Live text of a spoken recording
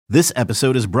This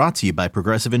episode is brought to you by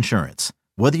Progressive Insurance.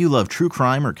 Whether you love true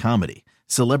crime or comedy,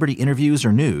 celebrity interviews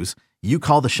or news, you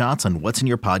call the shots on what's in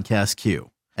your podcast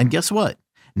queue. And guess what?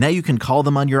 Now you can call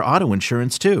them on your auto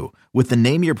insurance too with the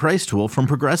Name Your Price tool from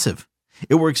Progressive.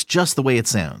 It works just the way it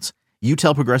sounds. You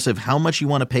tell Progressive how much you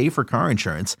want to pay for car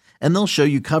insurance, and they'll show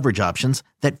you coverage options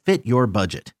that fit your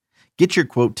budget. Get your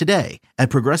quote today at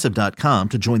Progressive.com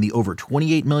to join the over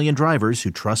 28 million drivers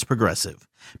who trust Progressive.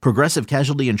 Progressive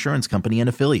Casualty Insurance Company and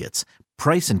Affiliates.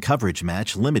 Price and coverage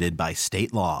match limited by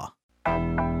state law.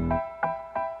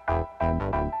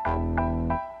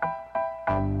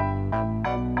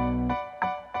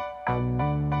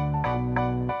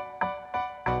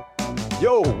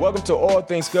 Yo, welcome to All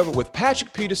Things Covered with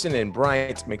Patrick Peterson and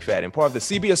Bryant McFadden, part of the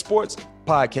CBS Sports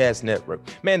Podcast Network.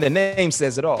 Man, the name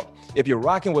says it all. If you're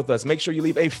rocking with us, make sure you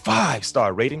leave a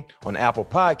 5-star rating on Apple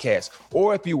Podcasts.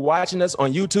 Or if you're watching us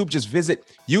on YouTube, just visit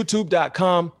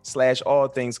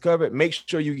youtube.com/allthingscovered. Make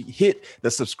sure you hit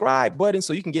the subscribe button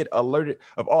so you can get alerted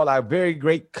of all our very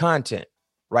great content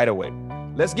right away.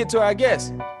 Let's get to our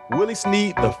guest, Willie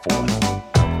Snead IV.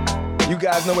 You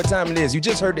guys know what time it is. You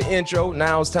just heard the intro.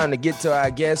 Now it's time to get to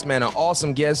our guest, man. An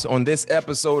awesome guest on this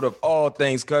episode of All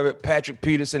Things Covered, Patrick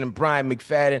Peterson and Brian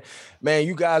McFadden. Man,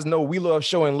 you guys know we love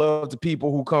showing love to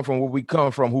people who come from where we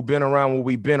come from, who've been around where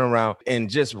we've been around, and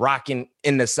just rocking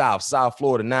in the South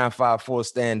Florida, 954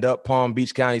 stand up, Palm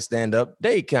Beach County stand up,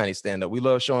 Dade County stand up. We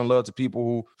love showing love to people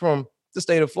who from the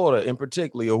state of Florida in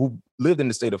particular, or who lived in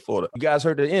the state of Florida. You guys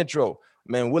heard the intro.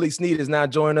 Man, Willie Snead is now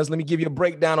joining us. Let me give you a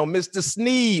breakdown on Mr.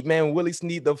 Snead. Man, Willie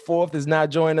Snead IV is now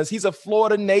joining us. He's a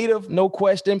Florida native, no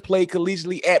question, played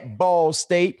collegiately at Ball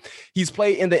State. He's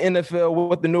played in the NFL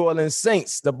with the New Orleans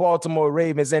Saints, the Baltimore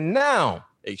Ravens, and now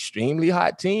extremely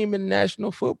hot team in the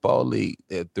National Football League.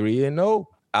 They're 3-0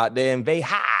 out there in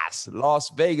Vegas, Las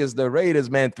Vegas. The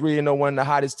Raiders, man, 3-0, one of the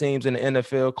hottest teams in the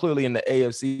NFL, clearly in the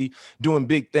AFC, doing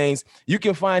big things. You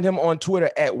can find him on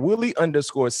Twitter at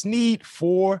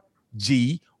Willie_Snead4G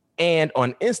and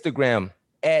on Instagram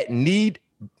at help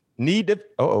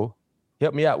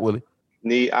me out, Willie.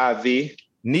 Need IV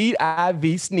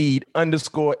Snead_83 on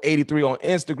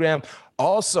Instagram.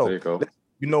 Also, there you go.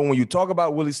 You know, when you talk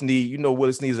about Willie Snead, you know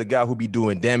Willie Snead is a guy who be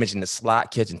doing damage in the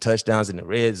slot, catching touchdowns in the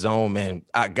red zone, man.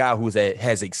 A guy who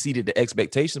has exceeded the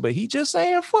expectations, but he just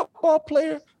ain't a football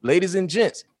player. Ladies and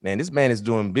gents, man, this man is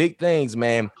doing big things,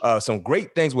 man. Some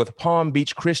great things with Palm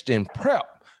Beach Christian Prep.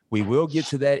 We will get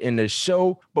to that in the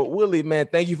show. But Willie, man,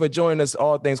 thank you for joining us.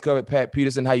 All Things Covered, Pat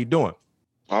Peterson. How you doing?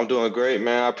 I'm doing great,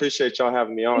 man. I appreciate y'all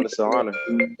having me on. It's an honor.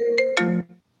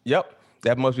 Yep.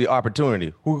 That must be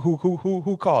opportunity.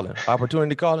 Who calling?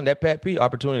 Opportunity calling? That Pat P?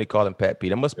 Opportunity calling Pat P.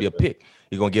 That must be a pick.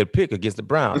 You're going to get a pick against the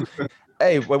Browns.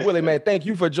 Hey, well, Willie, man, thank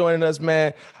you for joining us,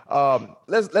 man.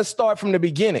 Let's start from the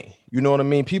beginning. You know what I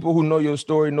mean? People who know your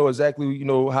story know exactly, you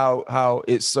know, how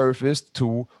it surfaced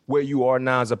to where you are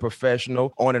now as a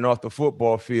professional on and off the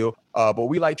football field. But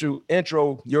we like to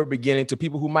intro your beginning to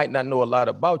people who might not know a lot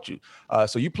about you.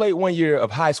 So you played 1 year of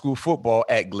high school football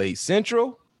at Glade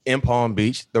Central in Palm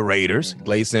Beach, the Raiders,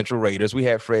 Glade Central Raiders. We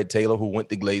had Fred Taylor, who went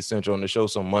to Glade Central on the show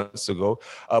some months ago.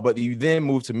 But you then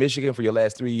moved to Michigan for your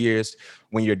last 3 years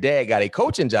when your dad got a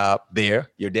coaching job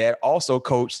there. Your dad also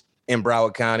coached in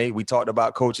Broward County. We talked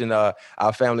about coaching our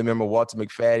family member, Walter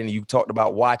McFadden. You talked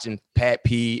about watching Pat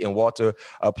P and Walter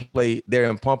play there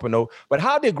in Pompano. But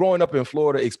how did growing up in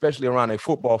Florida, especially around a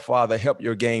football father, help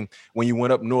your game when you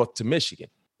went up north to Michigan?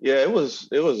 Yeah, it was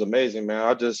amazing, man.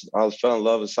 I fell in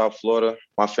love with South Florida.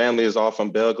 My family is all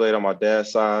from Belgrade on my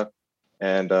dad's side.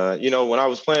 And, you know, when I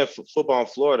was playing football in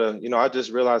Florida, you know, I just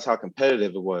realized how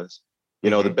competitive it was. You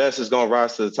know, the best is going to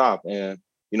rise to the top. And,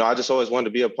 you know, I just always wanted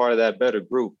to be a part of that better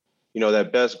group, you know,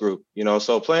 that best group, you know.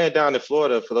 So playing down in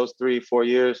Florida for those 3-4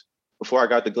 years before I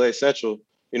got to Glade Central,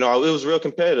 you know, it was real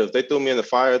competitive. They threw me in the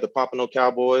fire, the Pompano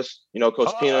Cowboys, you know,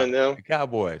 Coach Pina and them. The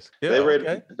Cowboys.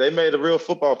 Yeah, they made a real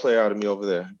football player out of me over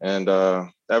there. And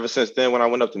ever since then, when I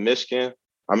went up to Michigan,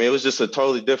 I mean, it was just a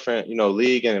totally different, you know,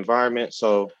 league and environment.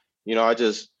 So, you know, I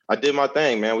did my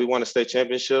thing, man. We won a state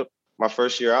championship my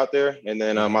first year out there. And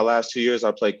then my last 2 years,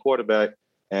 I played quarterback.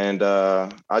 And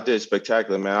I did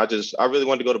spectacular, man. I really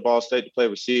wanted to go to Ball State to play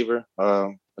receiver.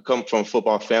 I come from a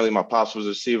football family. My pops was a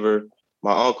receiver.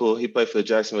 My uncle, he played for the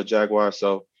Jacksonville Jaguars.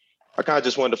 So I kind of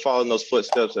just wanted to follow in those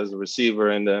footsteps as a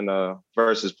receiver and then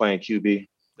versus playing QB.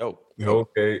 Oh,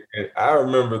 okay. And I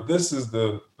remember this is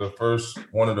the first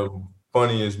one of the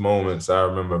funniest moments I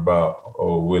remember about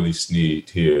Willie Snead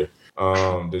here.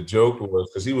 The joke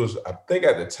was because he was, I think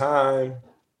at the time,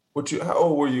 how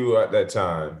old were you at that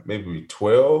time? Maybe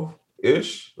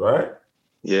 12-ish, right?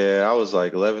 Yeah, I was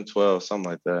like 11, 12, something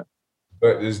like that.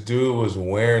 But this dude was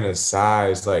wearing a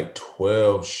size like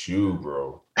 12 shoe,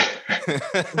 bro.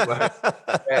 Like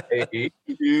a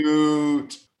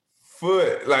huge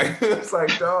foot. Like it's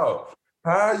like, dog,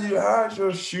 how's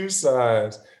your shoe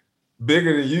size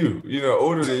bigger than you? You know,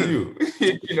 older than you.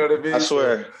 You know what I mean? I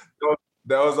swear. So,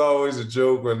 that was always a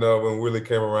joke when Willie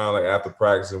came around, like after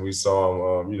practice, and we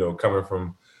saw him, coming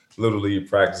from little league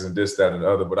practice and this, that, and the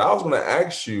other. But I was going to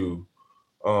ask you.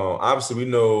 Obviously,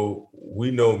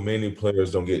 we know many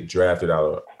players don't get drafted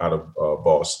out of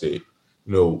Ball State.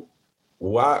 You know,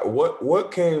 why?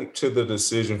 What came to the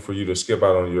decision for you to skip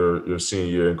out on your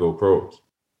senior year and go pros?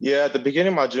 Yeah, at the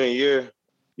beginning of my junior year,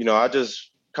 I just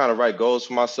kind of write goals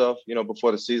for myself,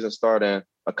 before the season started and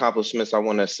accomplishments I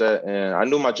want to set. And I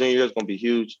knew my junior year was going to be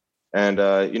huge. And,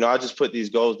 I just put these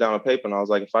goals down on paper and I was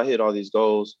like, if I hit all these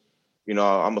goals, I'm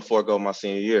going to forego my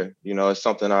senior year. It's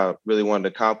something I really wanted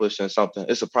to accomplish and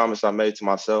it's a promise I made to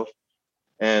myself.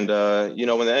 And,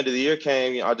 when the end of the year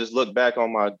came, I just looked back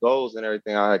on my goals and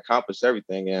everything. I had accomplished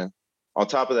everything. And on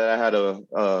top of that, I had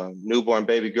a newborn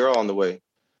baby girl on the way.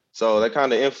 So that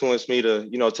kind of influenced me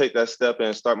to, take that step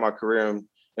and start my career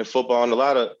in football. And a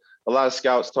lot of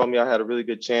scouts told me I had a really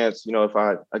good chance, if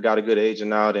I got a good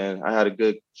agent out and I had a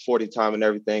good 40 time and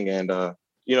everything. And,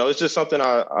 it's just something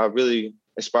I really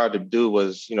aspired to do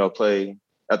was, play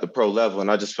at the pro level. And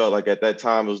I just felt like at that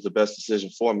time it was the best decision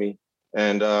for me.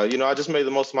 And, I just made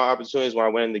the most of my opportunities when I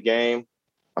went in the game.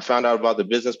 I found out about the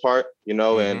business part,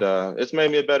 and it's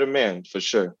made me a better man for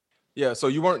sure. Yeah, so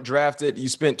you weren't drafted. You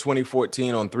spent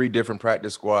 2014 on 3 different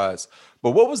practice squads.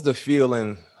 But what was the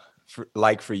feeling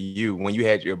like for you when you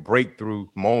had your breakthrough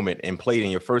moment and played in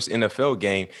your first NFL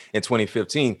game in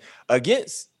 2015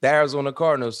 against the Arizona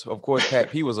Cardinals? Of course,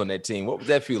 Pat P was on that team. What was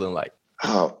that feeling like?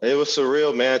 Oh, it was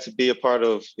surreal, man, to be a part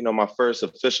of, my first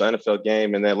official NFL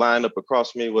game. And then lined up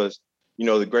across me was,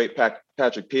 the great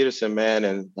Patrick Peterson, man,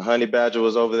 and the Honey Badger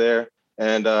was over there.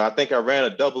 And I think I ran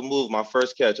a double move my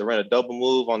first catch. I ran a double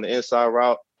move on the inside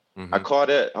route. I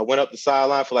caught it. I went up the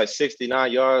sideline for like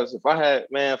 69 yards. If I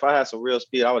had some real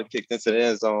speed, I would have kicked into the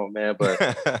end zone, man. But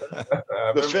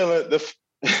the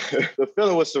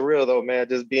feeling was surreal, though, man.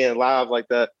 Just being live like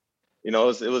that, it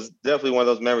was definitely one of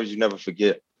those memories you never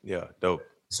forget. Yeah, dope.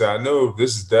 So I know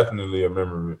this is definitely a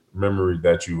memory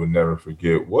that you would never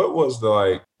forget.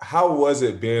 How was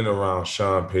it being around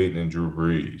Sean Payton and Drew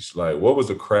Brees? Like, what was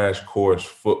the crash course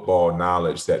football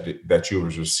knowledge that you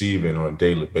was receiving on a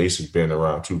daily basis being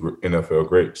around 2 NFL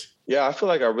greats? Yeah, I feel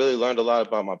like I really learned a lot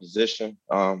about my position.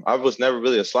 I was never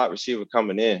really a slot receiver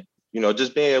coming in.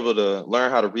 Just being able to learn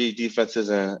how to read defenses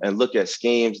and look at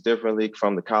schemes differently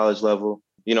from the college level.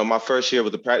 My first year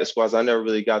with the practice squads, I never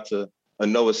really got to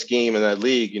know a scheme in that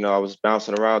league. I was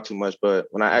bouncing around too much. But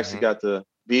when I actually got to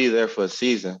be there for a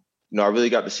season, I really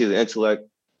got to see the intellect,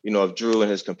 of Drew and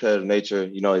his competitive nature,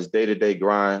 his day-to-day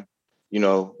grind,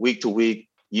 week to week,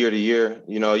 year to year.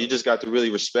 You just got to really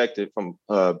respect it from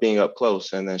being up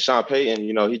close. And then Sean Payton,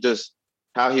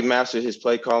 how he mastered his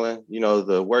play calling,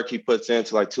 the work he puts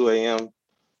into like 2 a.m.,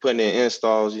 putting in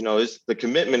installs, it's the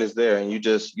commitment is there and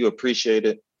you appreciate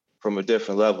it from a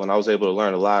different level. And I was able to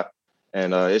learn a lot.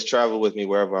 And it's traveled with me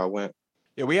wherever I went.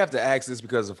 Yeah, we have to ask this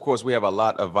because, of course, we have a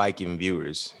lot of Viking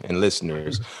viewers and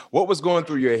listeners. What was going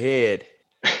through your head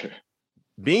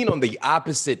being on the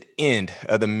opposite end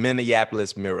of the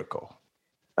Minneapolis Miracle?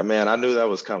 Man, I knew that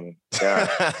was coming. Yeah.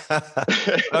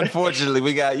 Unfortunately,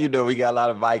 we got a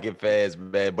lot of Viking fans,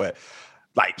 man. But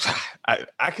like,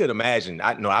 I could imagine.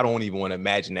 I don't even want to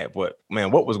imagine that. But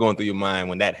man, what was going through your mind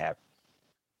when that happened?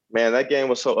 Man, that game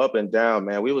was so up and down,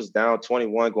 man. We was down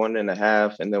 21 going in the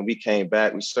half, and then we came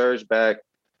back. We surged back.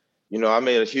 I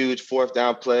made a huge 4th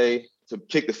down play to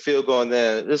kick the field goal, and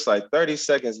then it's like 30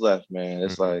 seconds left, man.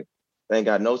 It's like they ain't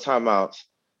got no timeouts.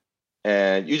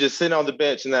 And you just sitting on the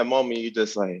bench in that moment, you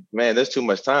just like, man, there's too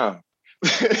much time.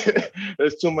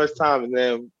 There's too much time. And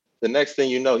then the next thing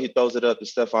you know, he throws it up to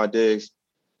Stephon Diggs.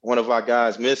 One of our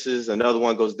guys misses, another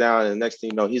one goes down, and the next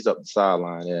thing you know, he's up the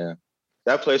sideline. Yeah.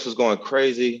 That place was going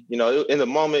crazy. In the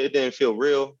moment, it didn't feel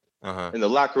real. In the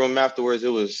locker room afterwards, it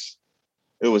was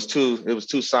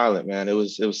too silent, man. It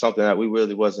was something that we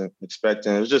really wasn't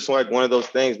expecting. It was just like one of those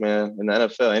things, man. In the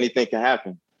NFL, anything can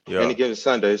happen any given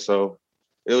Sunday. So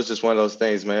it was just one of those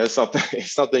things, man. It's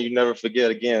something you never forget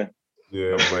again.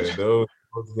 Yeah, man. Those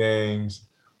games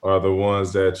are the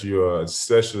ones that you are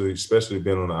especially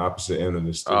being on the opposite end of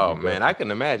the stick. Oh man, I can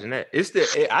imagine that.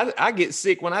 I get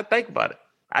sick when I think about it.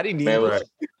 I didn't even.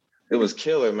 It was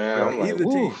killer, man. I'm like, either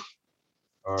team.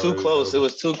 Too close. It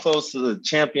was too close to the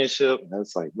championship. And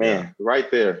it's like, man, right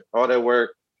there, all that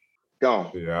work, gone.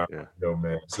 Yeah. No,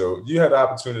 man. So you had the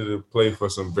opportunity to play for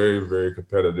some very, very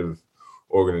competitive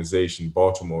organization,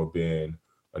 Baltimore being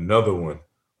another one.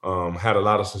 Had a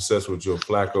lot of success with Joe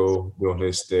Flacco during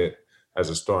his stint as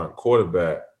a starting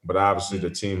quarterback, but obviously the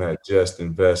team had just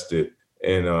invested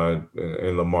in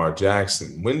Lamar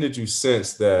Jackson. When did you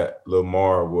sense that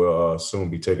Lamar will soon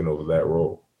be taking over that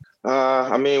role?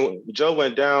 I mean, Joe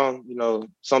went down,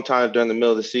 sometime during the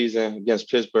middle of the season against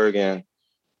Pittsburgh, and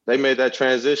they made that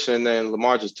transition, and then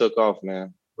Lamar just took off,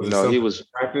 man. He was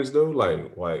practice though.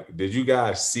 Like, did you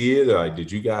guys see it? Like,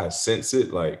 did you guys sense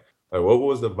it? Like, what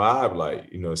was the vibe like?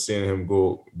 Seeing him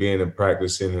go, being in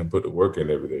practice, seeing him put the work in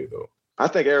every day though. I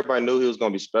think everybody knew he was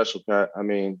going to be special, Pat. I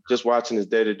mean, just watching his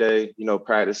day-to-day,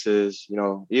 practices,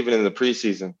 even in the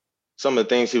preseason, some of the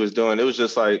things he was doing, it was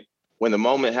just like when the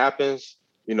moment happens,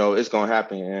 it's going to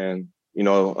happen. And,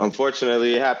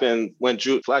 unfortunately, it happened when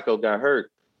Drew Flacco got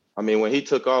hurt. I mean, when he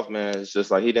took off, man, it's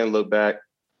just like he didn't look back.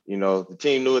 The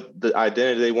team knew the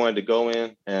identity they wanted to go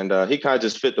in, and he kind of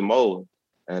just fit the mold.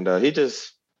 And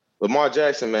Lamar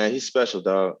Jackson, man, he's special,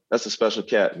 dog. That's a special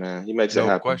cat, man. He makes it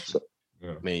happen. Question. So,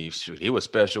 yeah. I mean, shoot, he was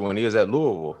special when he was at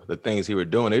Louisville. The things he was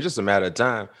doing, it was just a matter of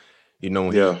time,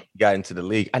 when he got into the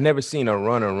league. I never seen a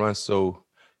runner run so.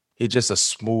 He's just a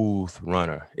smooth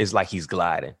runner. It's like he's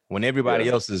gliding. When everybody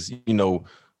else is,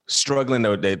 struggling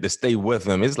to stay with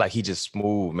him, it's like he just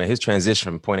smooth, man. His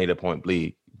transition from point A to point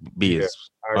B is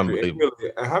unbelievable.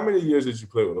 How many years did you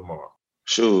play with Lamar?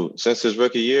 Shoot, since his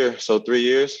rookie year, so 3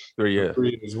 years. 3 years.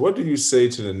 3 years. What do you say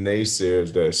to the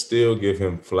naysayers that still give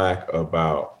him flack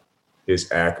about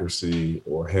his accuracy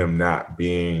or him not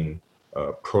being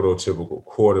a prototypical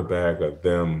quarterback, or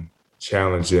them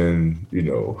challenging,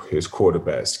 his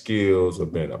quarterback skills or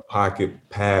being a pocket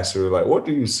passer? Like, what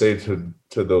do you say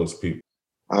to those people?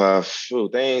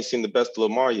 Shoot, they ain't seen the best of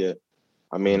Lamar yet.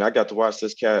 I mean, I got to watch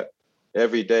this cat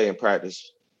every day in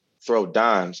practice throw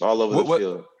dimes all over the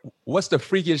field. What's the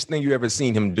freakiest thing you ever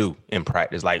seen him do in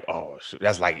practice? Like, oh, shoot,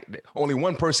 that's like only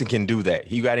one person can do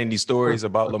that. You got any stories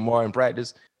about Lamar in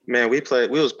practice? Man, we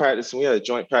was practicing. We had a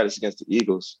joint practice against the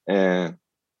Eagles, and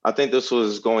I think this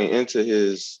was going into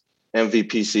his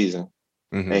MVP season.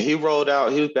 Mm-hmm. And he rolled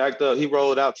out. He was backed up. He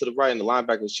rolled out to the right, and the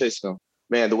linebacker was chasing him.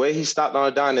 Man, the way he stopped on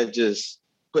a dime and just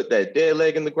put that dead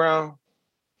leg in the ground,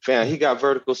 fam, he got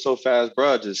vertical so fast,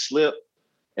 bro, just slipped,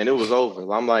 and it was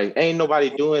over. I'm like, ain't nobody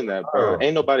doing that, bro.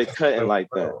 Ain't nobody cutting like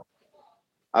that.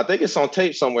 I think it's on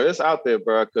tape somewhere. It's out there,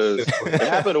 bro, because it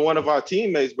happened to one of our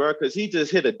teammates, bro, because he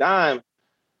just hit a dime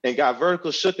and got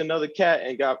vertical, shook another cat,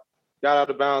 and got out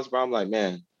of bounds, bro. I'm like,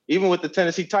 man, even with the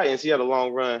Tennessee Titans, he had a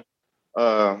long run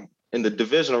in the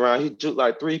division round. He juked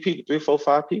like 3, 4,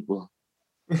 5 people.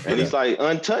 And he's like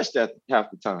untouched at half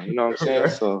the time. You know what I'm saying?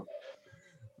 So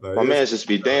my man just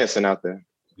be dancing out there.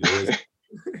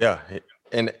 Yeah.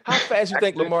 And how fast you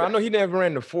think Lamar? I know he never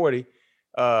ran the 40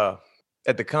 at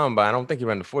the combine. I don't think he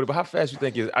ran the 40, but how fast you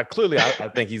think he is? I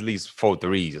think he's at least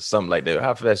 4.3 or something like that.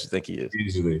 How fast you think he is?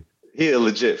 Easily. He a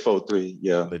legit 4.3,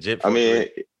 yeah. Legit 4.3. I mean,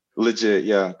 legit,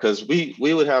 yeah. Because we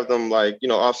would have them like,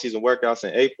 off-season workouts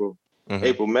in April,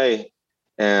 May.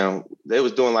 And they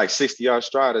was doing like 60-yard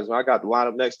striders. When I got the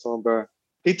lineup next to him, bro,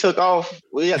 he took off.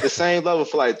 We at the same level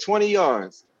for like 20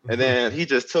 yards. And then he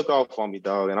just took off on me,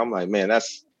 dog. And I'm like, man,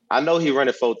 I know he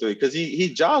running 4.3 because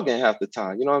he jogging half the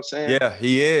time. You know what I'm saying? Yeah,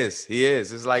 he is.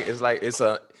 His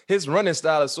running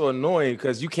style is so annoying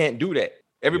because you can't do that.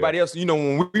 Everybody else,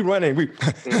 when we running,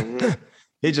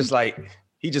 he just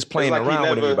playing around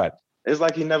with everybody. It's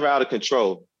like he never out of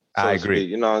control. So I agree.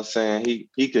 You know what I'm saying?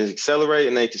 He can accelerate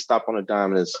and then he can stop on a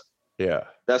dime.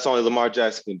 That's only Lamar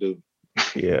Jackson can do.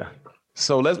 Yeah.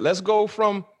 So let's go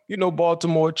from,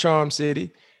 Baltimore, Charm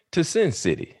City to Sin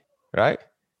City, right?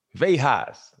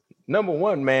 Vejas. Number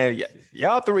one, man,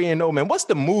 y'all 3-0, man. What's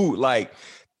the mood like?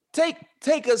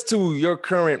 Take us to your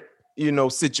current,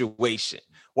 situation.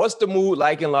 What's the mood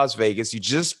like in Las Vegas? You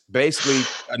just basically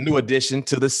a new addition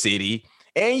to the city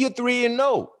and you're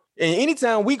 3-0. And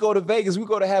anytime we go to Vegas, we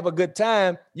go to have a good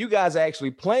time. You guys are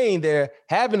actually playing there,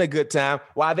 having a good time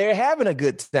while they're having a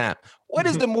good time. What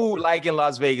is the mood like in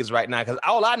Las Vegas right now? Because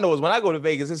all I know is when I go to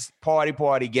Vegas, it's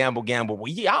party, gamble.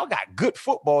 Well, y'all got good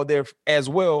football there as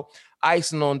well.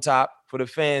 Icing on top for the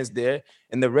fans there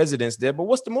and the residents there. But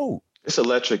what's the mood? It's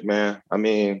electric, man. I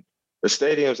mean, the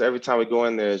stadiums, every time we go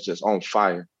in there, is just on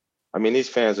fire. I mean, these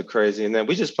fans are crazy. And then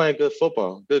we just playing good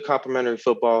football, good complimentary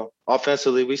football.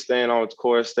 Offensively, we staying on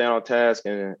course, staying on task.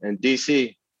 And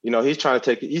DC,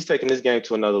 he's taking this game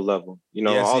to another level.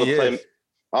 Yes,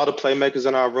 all the playmakers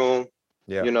in our room,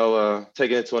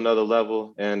 taking it to another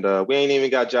level. And we ain't even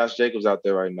got Josh Jacobs out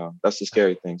there right now. That's the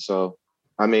scary thing. So,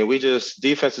 I mean,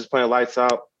 defense is playing lights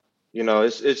out.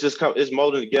 It's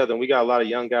molding together. And we got a lot of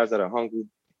young guys that are hungry.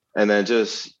 And then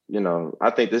just, I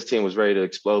think this team was ready to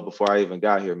explode before I even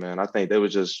got here, man. I think they were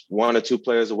just 1 or 2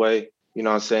 players away, you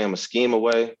know what I'm saying, a scheme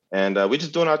away. And we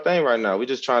just doing our thing right now. We're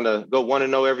just trying to go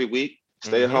 1-0 every week,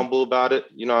 stay humble about it,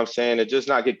 you know what I'm saying, and just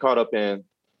not get caught up in,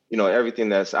 everything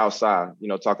that's outside,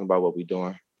 talking about what we're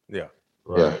doing. Yeah.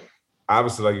 Right. Yeah.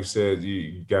 Obviously, like you said,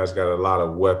 you guys got a lot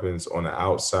of weapons on the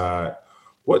outside.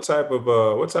 What type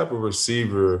of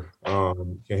receiver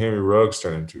can Henry Ruggs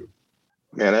turn into?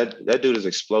 Man, that dude is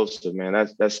explosive, man.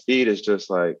 That speed is just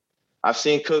like, I've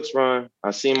seen Cooks run,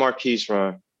 I've seen Marquise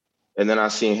run, and then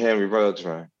I've seen Henry Ruggs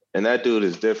run. And that dude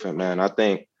is different, man. I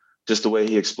think just the way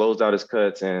he explodes out his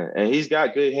cuts, and he's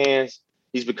got good hands.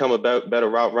 He's become a better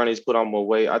route runner. He's put on more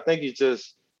weight. I think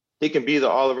he can be the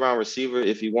all-around receiver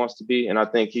if he wants to be, and I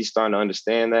think he's starting to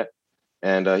understand that.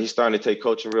 And he's starting to take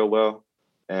coaching real well.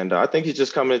 And I think he's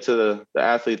just coming into the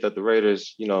athlete that the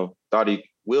Raiders, thought he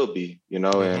will be,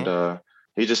 and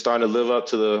he's just starting to live up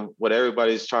to what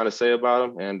everybody's trying to say about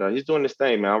him. And he's doing this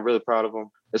thing, man. I'm really proud of him.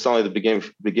 It's only the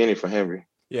beginning for Henry.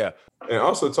 Yeah. And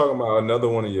also talking about another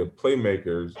one of your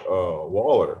playmakers,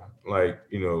 Waller. Like,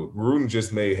 Gruden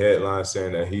just made headlines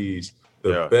saying that he's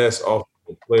the best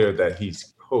offensive player that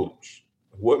he's coached.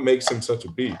 What makes him such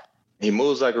a beast? He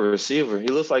moves like a receiver. He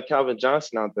looks like Calvin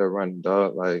Johnson out there running,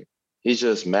 dog. Like, he's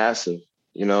just massive,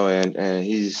 and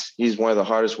he's one of the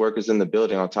hardest workers in the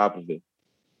building on top of it.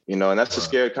 And that's a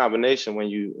scary combination when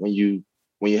you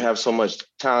have so much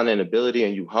talent and ability,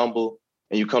 and you humble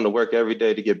and you come to work every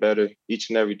day to get better each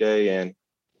and every day. And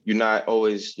you're not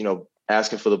always,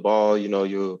 asking for the ball.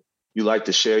 You like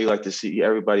to share, you like to see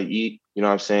everybody eat. You know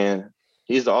what I'm saying?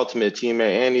 He's the ultimate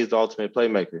teammate and he's the ultimate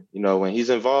playmaker. When he's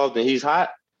involved and he's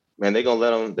hot, man, they're gonna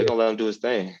let him do his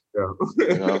thing. Yeah.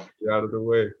 Get out of the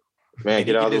way. Man,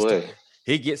 get out of the way.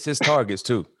 He gets his targets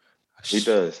too. He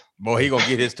does. Boy, he gonna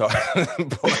get his target.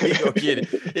 Boy, he gonna get it.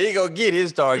 He gonna get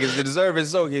his targets. To deserve it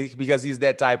so because he's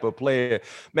that type of player.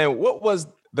 Man, what was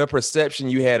the perception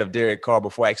you had of Derek Carr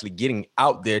before actually getting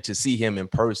out there to see him in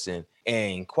person?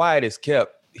 And quiet as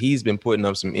kept, he's been putting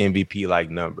up some MVP-like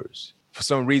numbers. For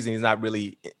some reason, he's not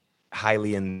really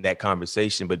highly in that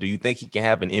conversation, but do you think he can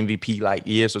have an MVP-like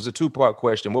year? So it's a 2-part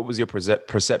question. What was your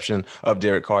perception of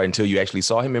Derek Carr until you actually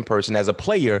saw him in person as a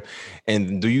player?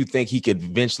 And do you think he could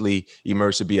eventually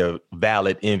emerge to be a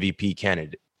valid MVP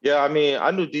candidate? Yeah, I mean,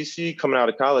 I knew DC coming out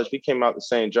of college. We came out the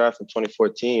same draft in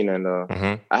 2014, and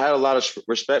I had a lot of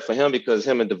respect for him because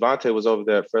him and Devontae was over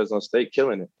there at Fresno State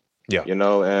killing it. Yeah.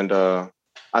 And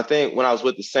I think when I was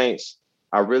with the Saints,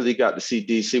 I really got to see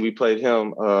DC. We played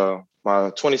him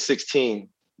my 2016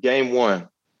 game 1,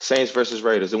 Saints versus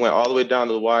Raiders. It went all the way down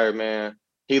to the wire, man.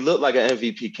 He looked like an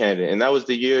MVP candidate. And that was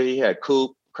the year he had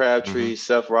Coop, Crabtree,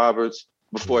 Seth Roberts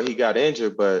before he got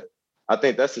injured. But I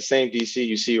think that's the same DC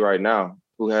you see right now,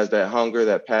 who has that hunger,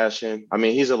 that passion. I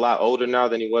mean, he's a lot older now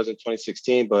than he was in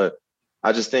 2016, but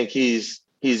I just think he's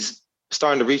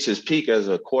starting to reach his peak as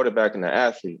a quarterback and an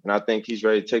athlete. And I think he's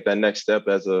ready to take that next step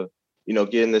as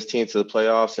getting this team to the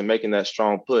playoffs and making that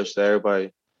strong push that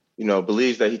everybody,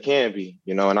 believes that he can be,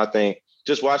 and I think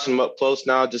just watching him up close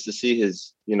now, just to see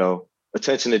his,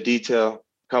 attention to detail,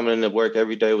 coming into work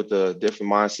every day with a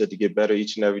different mindset to get better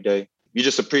each and every day. You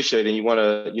just appreciate it and you want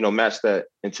to, match that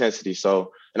intensity.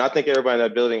 So, and I think everybody in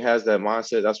that building has that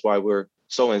mindset. That's why we're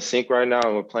so in sync right now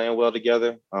and we're playing well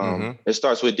together. It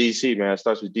starts with DC, man. It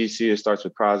starts with DC. It starts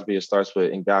with Crosby. It starts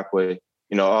with Ngakoue.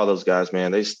 All those guys,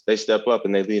 man, they step up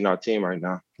and they lead our team right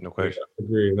now. No question. I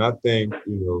agree. And I think,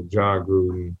 John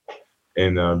Gruden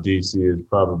and DC is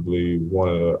probably one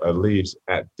of, at least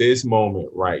at this moment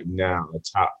right now, a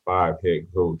top 5 head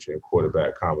coach and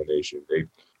quarterback combination.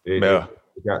 They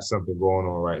got something going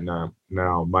on right now.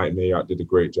 Now, Mike Mayock did a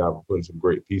great job of putting some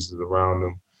great pieces around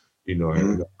them,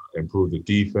 and improve the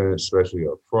defense, especially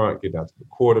up front, get down to the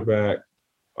quarterback.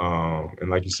 And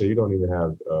like you said, you don't even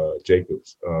have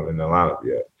Jacobs in the lineup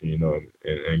yet,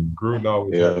 and Gruden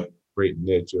always had a great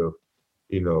niche of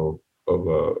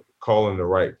calling the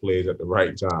right plays at the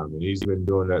right time. And he's been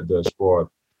doing that thus far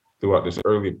throughout this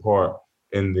early part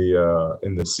in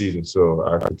the season. So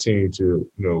I continue to,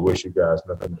 wish you guys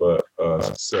nothing but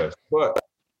success. But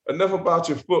enough about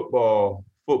your football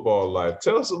life.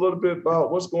 Tell us a little bit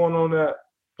about what's going on at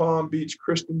Palm Beach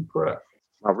Christian Prep.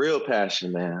 My real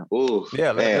passion, man. Ooh,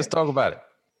 yeah, let's talk about it.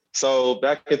 So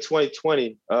back in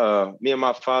 2020, me and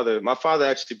my father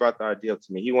actually brought the idea up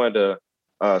to me. He wanted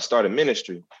to start a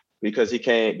ministry because he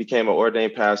became an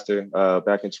ordained pastor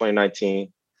back in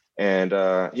 2019. And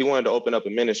he wanted to open up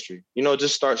a ministry,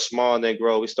 just start small and then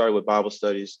grow. We started with Bible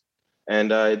studies.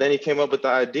 And then he came up with the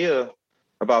idea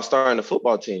about starting a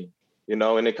football team,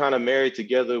 and it kind of married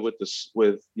together with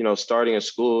starting a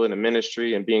school and a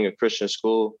ministry and being a Christian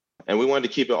school. And we wanted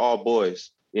to keep it all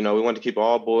boys. We wanted to keep it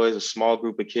all boys, a small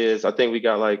group of kids. I think we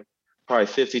got like probably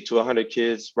 50 to 100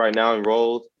 kids right now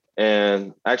enrolled.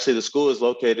 And actually the school is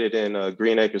located in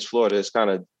Green Acres, Florida. It's kind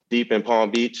of deep in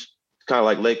Palm Beach, kind of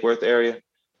like Lake Worth area.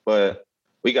 But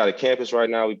we got a campus right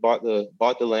now. We bought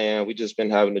the land. We just been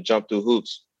having to jump through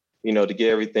hoops, to get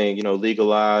everything,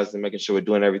 legalized and making sure we're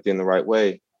doing everything the right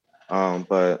way.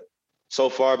 But so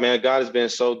far, man, God has been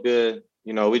so good.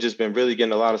 We just been really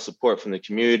getting a lot of support from the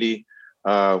community.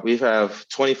 We have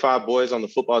 25 boys on the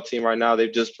football team right now.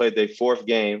 They've just played their 4th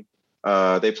game.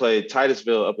 They played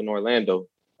Titusville up in Orlando,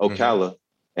 Ocala,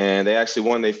 and they actually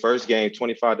won their first game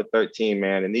 25-13,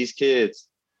 man. And these kids,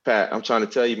 Pat, I'm trying to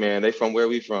tell you, man, they from where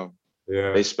we from.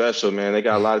 Yeah. They special, man. They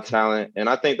got a lot of talent. And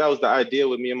I think that was the idea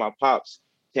with me and my pops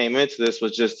came into this,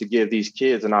 was just to give these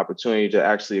kids an opportunity to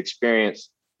actually experience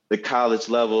the college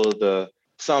level,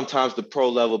 sometimes the pro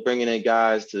level, bringing in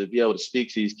guys to be able to speak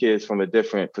to these kids from a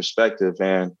different perspective.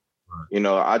 And,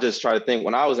 I just try to think,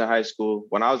 when I was in high school,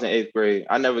 when I was in 8th grade,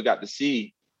 I never got to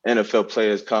see NFL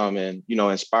players come and,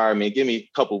 inspire me and give me a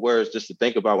couple words just to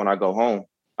think about when I go home.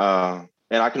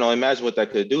 And I can only imagine what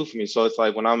that could do for me. So it's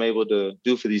like when I'm able to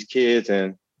do for these kids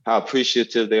and how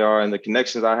appreciative they are and the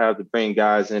connections I have to bring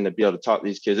guys in to be able to talk to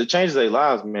these kids, it changes their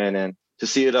lives, man. And to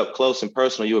see it up close and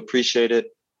personal, you appreciate it.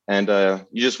 And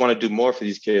you just want to do more for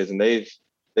these kids. And they've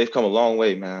come a long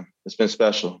way, man. It's been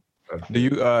special. Do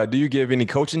you give any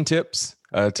coaching tips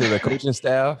to the coaching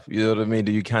staff? You know what I mean?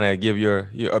 Do you kind of give your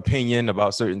opinion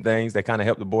about certain things that kind of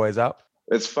help the boys out?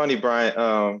 It's funny,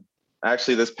 Brian.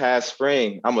 Actually, this past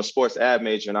spring, I'm a sports ad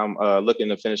major and I'm looking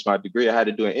to finish my degree. I had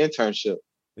to do an internship.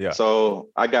 Yeah. So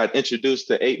I got introduced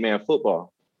to 8-man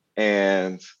football.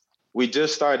 And we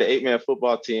just started the 8-man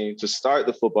football team to start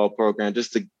the football program,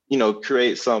 just to,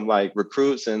 create some like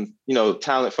recruits and,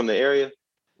 talent from the area.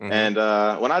 Mm-hmm.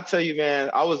 And when I tell you, man,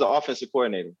 I was the offensive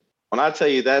coordinator. When I tell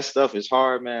you that stuff is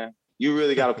hard, man, you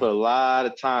really got to put a lot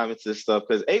of time into this stuff,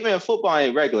 because 8-man football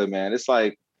ain't regular, man. It's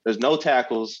like there's no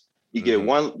tackles. You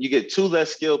get 2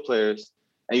 less skilled players,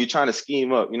 and you're trying to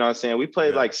scheme up. You know what I'm saying? We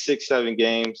played like 6-7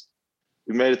 games.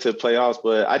 We made it to the playoffs,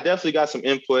 but I definitely got some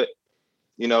input.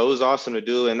 It was awesome to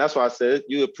do. And that's why I said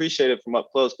you appreciate it from up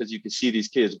close, because you can see these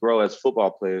kids grow as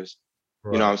football players.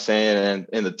 Right. You know what I'm saying?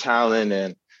 And the talent,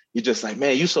 and you're just like,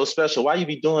 man, you so special. Why you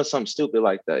be doing something stupid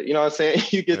like that? You know what I'm saying?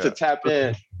 You get to tap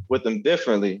in with them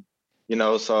differently,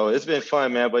 so it's been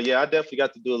fun, man. But yeah, I definitely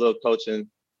got to do a little coaching.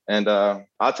 And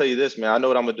I'll tell you this, man, I know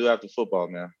what I'm going to do after football,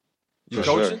 man. You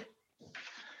coaching? Sure.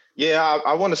 Yeah,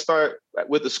 I want to start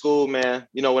with the school, man.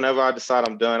 Whenever I decide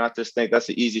I'm done, I just think that's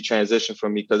an easy transition for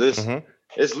me, because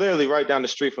it's literally right down the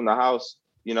street from the house.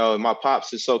 My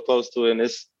pops is so close to it, and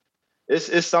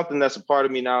it's something that's a part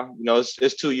of me now.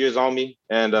 It's 2 years on me.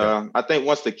 And I think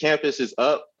once the campus is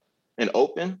up and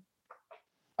open,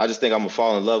 I just think I'm going to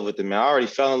fall in love with it, man. I already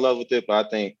fell in love with it, but I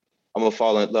think I'm going to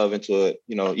fall in love into it,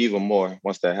 even more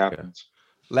once that happens.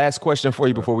 Last question for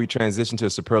you before we transition to the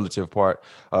superlative part,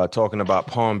 talking about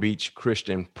Palm Beach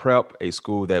Christian Prep, a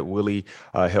school that Willie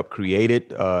helped create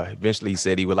it. Eventually he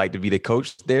said he would like to be the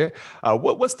coach there.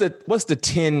 What's the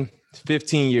 10,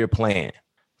 15-year plan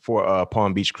for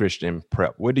Palm Beach Christian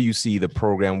Prep? Where do you see the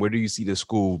program? Where do you see the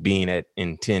school being at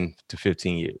in 10 to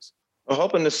 15 years? I'm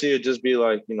hoping to see it just be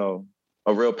like,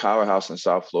 a real powerhouse in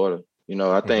South Florida.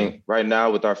 I think right now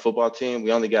with our football team,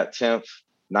 we only got 10th,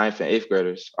 9th, and 8th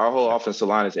graders. Our whole offensive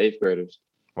line is 8th graders.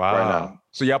 Wow. Right now.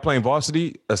 So y'all playing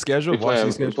varsity schedule?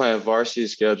 We're playing varsity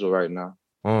schedule right now.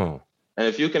 Oh. And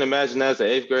if you can imagine that as an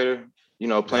 8th grader,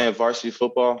 playing varsity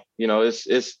football,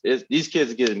 it's these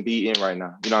kids are getting beat in right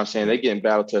now. You know what I'm saying? They're getting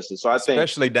battle tested. So I think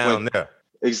especially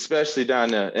down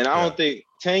there. And I don't think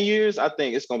 10 years, I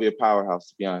think it's going to be a powerhouse,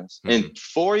 to be honest. In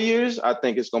 4 years, I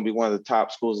think it's going to be one of the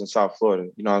top schools in South Florida.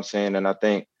 You know what I'm saying? And I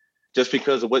think just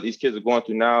because of what these kids are going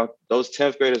through now, those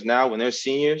 10th graders now, when they're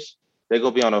seniors, they're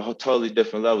going to be on a totally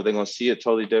different level. They're going to see it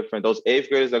totally different. Those 8th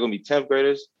graders that are going to be 10th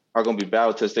graders are going to be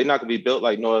battle tested. They're not going to be built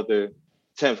like no other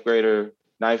 10th grader,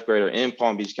 9th grader in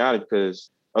Palm Beach County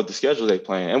because of the schedule they're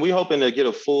playing. And we're hoping to get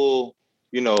a full,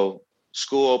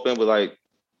 school open with like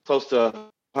close to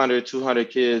 100, 200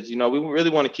 kids. We really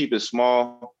want to keep it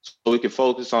small so we can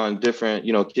focus on different,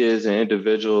 kids and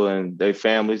individual and their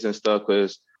families and stuff,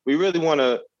 because we really want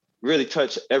to really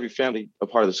touch every family a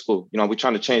part of the school. We're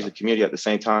trying to change the community at the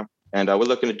same time. And we're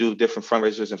looking to do different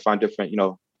fundraisers and find different,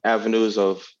 avenues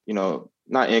of,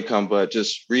 not income, but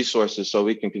just resources so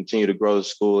we can continue to grow the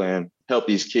school and help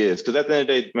these kids. Because at the end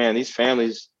of the day, man, these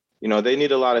families, they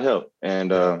need a lot of help.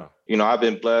 And, I've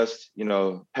been blessed,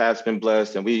 Pat's been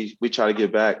blessed, and we try to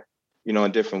give back,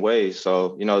 in different ways.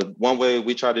 So, one way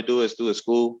we try to do is through a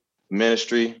school,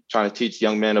 ministry, trying to teach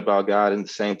young men about God at the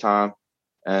same time.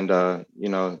 And,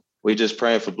 we just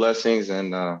praying for blessings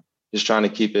and just trying to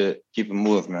keep it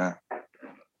moving, man.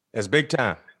 That's big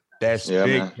time. That's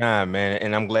big time, man.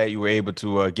 And I'm glad you were able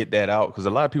to get that out, because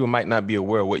a lot of people might not be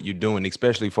aware of what you're doing,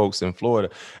 especially folks in Florida.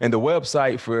 And the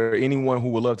website for anyone who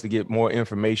would love to get more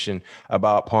information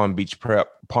about Palm Beach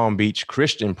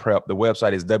Christian Prep, the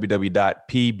website is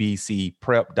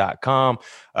www.pbcprep.com.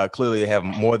 Clearly, they have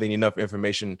more than enough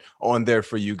information on there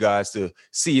for you guys to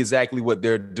see exactly what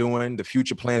they're doing, the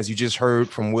future plans. You just heard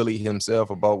from Willie himself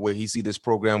about where he see this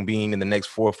program being in the next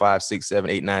 4, 5, 6,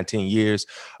 7, 8, 9, 10 years,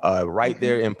 right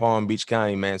there in Palm Beach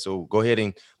County, man. So go ahead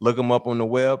and look them up on the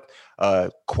web.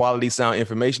 Quality sound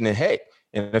information. And hey,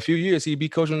 in a few years, he'd be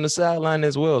coaching on the sideline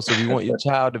as well. So we want your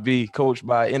child to be coached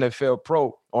by NFL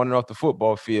pro on and off the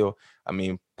football field. I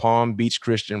mean, Palm Beach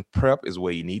Christian Prep is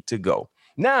where you need to go.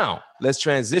 Now, let's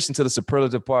transition to the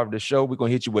superlative part of the show. We're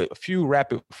going to hit you with a few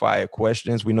rapid fire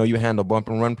questions. We know you handle bump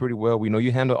and run pretty well. We know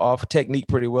you handle off technique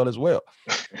pretty well as well.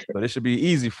 So this should be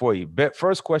easy for you.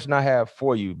 First question I have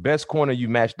for you, best corner you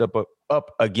matched up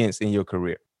against in your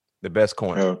career? The best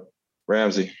corner.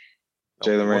 Ramsey.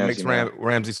 Jalen Ramsey. What makes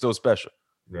Ramsey so special?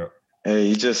 Yeah. Hey,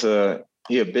 he just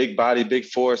he a big body, big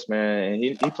force, man. And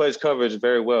he plays coverage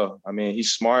very well. I mean,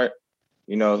 he's smart.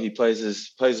 He plays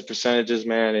his percentages,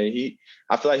 man. And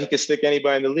I feel like he can stick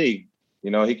anybody in the league.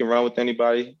 He can run with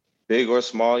anybody, big or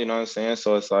small, you know what I'm saying?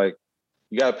 So it's like,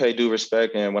 you got to pay due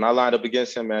respect. And when I lined up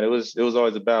against him, man, it was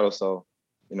always a battle. So,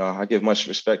 I give much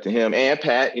respect to him and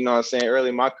Pat, you know what I'm saying? Early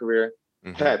in my career,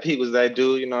 Pat Pete was that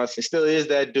dude, you know what I'm saying? Still is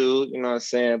that dude, you know what I'm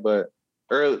saying? But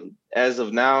early, as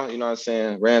of now, you know what I'm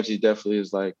saying? Ramsey definitely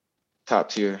is like top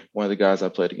tier, one of the guys I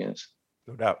played against.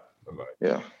 No doubt.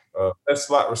 Yeah. Best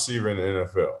slot receiver in the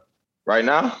NFL right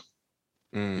now?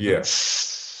 Yeah.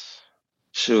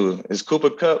 Shoot, is Cooper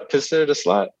Kupp considered a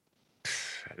slot?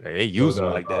 They use him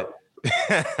like that.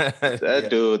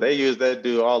 Dude, they use that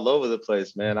dude all over the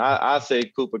place, man. I say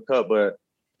Cooper Kupp, but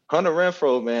Hunter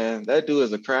Renfrow, man, that dude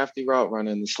is a crafty route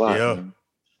runner in the slot. Yeah. Man.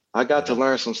 I got to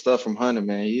learn some stuff from Hunter,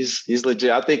 man. He's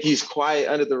legit. I think he's quiet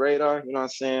under the radar, you know what I'm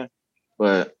saying?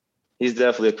 But he's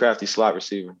definitely a crafty slot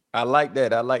receiver. I like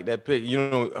that. I like that pick.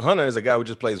 Hunter is a guy who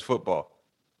just plays football.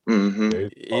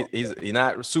 He's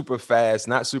not super fast,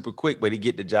 not super quick, but he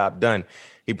get the job done.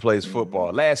 He plays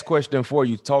football. Last question for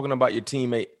you. Talking about your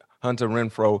teammate, Hunter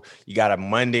Renfrow, you got a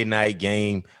Monday night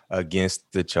game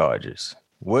against the Chargers.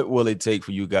 What will it take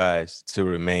for you guys to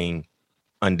remain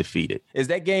undefeated? Is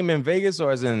that game in Vegas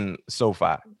or is it in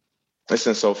SoFi? It's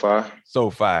in SoFi.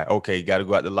 SoFi. Okay, got to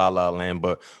go out to La La Land.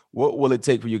 But what will it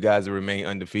take for you guys to remain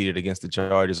undefeated against the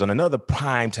Chargers on another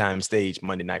primetime stage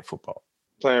Monday Night Football?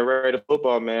 Playing Raider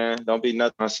football, man. Don't be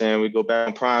nothing. I'm saying we go back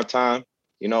in prime time,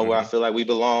 where I feel like we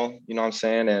belong, you know what I'm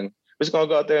saying? And we're just going to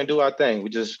go out there and do our thing. We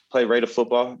just play Raider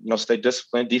football, stay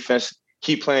disciplined, defense,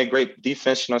 keep playing great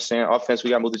defense, you know what I'm saying? Offense, we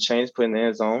got to move the chains, put in the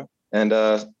end zone. And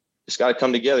just got to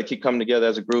come together, keep coming together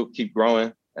as a group, keep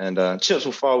growing. And chips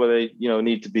will fall where they,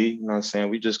 need to be. You know what I'm saying?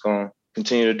 We just going to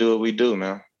continue to do what we do,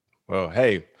 man. Well,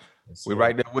 hey, we're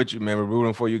right there with you, man. We're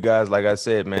rooting for you guys. Like I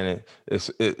said, man,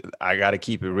 I got to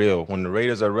keep it real. When the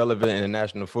Raiders are relevant in the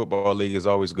National Football League, it's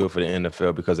always good for the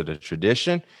NFL because of the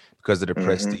tradition, because of the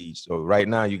prestige. So right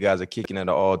now, you guys are kicking at an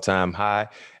all-time high.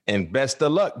 And best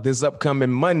of luck this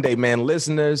upcoming Monday, man.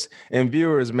 Listeners and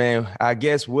viewers, man, I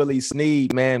guess Willie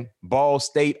Snead, man, Ball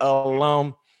State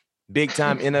alum,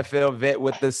 big-time NFL vet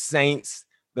with the Saints,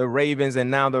 the Ravens,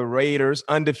 and now the Raiders,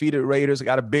 undefeated Raiders.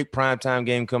 Got a big primetime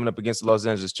game coming up against the Los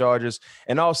Angeles Chargers.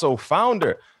 And also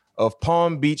founder of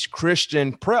Palm Beach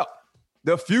Christian Prep,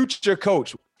 the future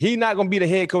coach. He's not going to be the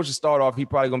head coach to start off. He's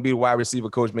probably going to be the wide receiver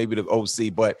coach, maybe the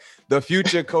OC. But the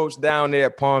future coach down there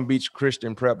at Palm Beach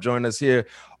Christian Prep join us here.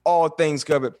 All things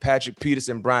covered, Patrick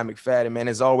Peterson, Brian McFadden. Man,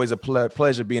 it's always a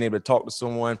pleasure being able to talk to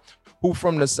someone who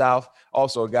from the South,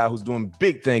 also a guy who's doing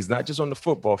big things, not just on the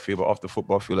football field, but off the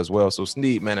football field as well. So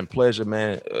Snead, man, and pleasure,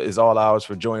 man, is all ours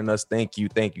for joining us. Thank you.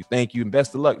 And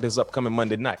best of luck this upcoming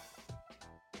Monday night.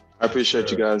 I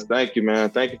appreciate you guys. Thank you,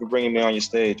 man. Thank you for bringing me on your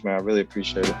stage, man. I really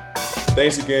appreciate it.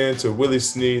 Thanks again to Willie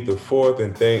Snead IV,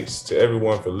 and thanks to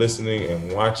everyone for listening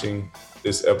and watching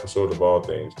this episode of All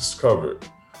Things Covered.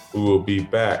 We will be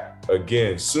back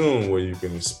again soon where you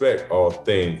can expect all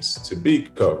things to be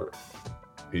covered.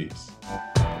 Peace.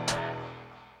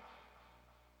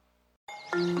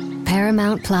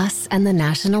 Paramount Plus and the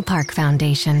National Park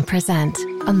Foundation present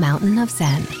A Mountain of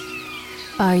Zen.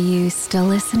 Are you still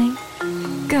listening?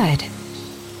 Good.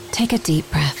 Take a deep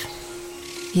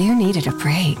breath. You needed a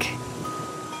break.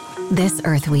 This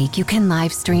Earth Week, you can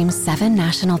live stream 7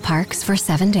 national parks for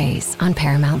 7 days on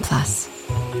Paramount Plus.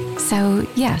 So,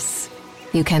 yes,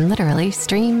 you can literally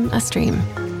stream a stream.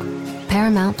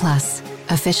 Paramount Plus,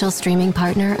 official streaming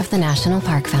partner of the National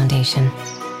Park Foundation.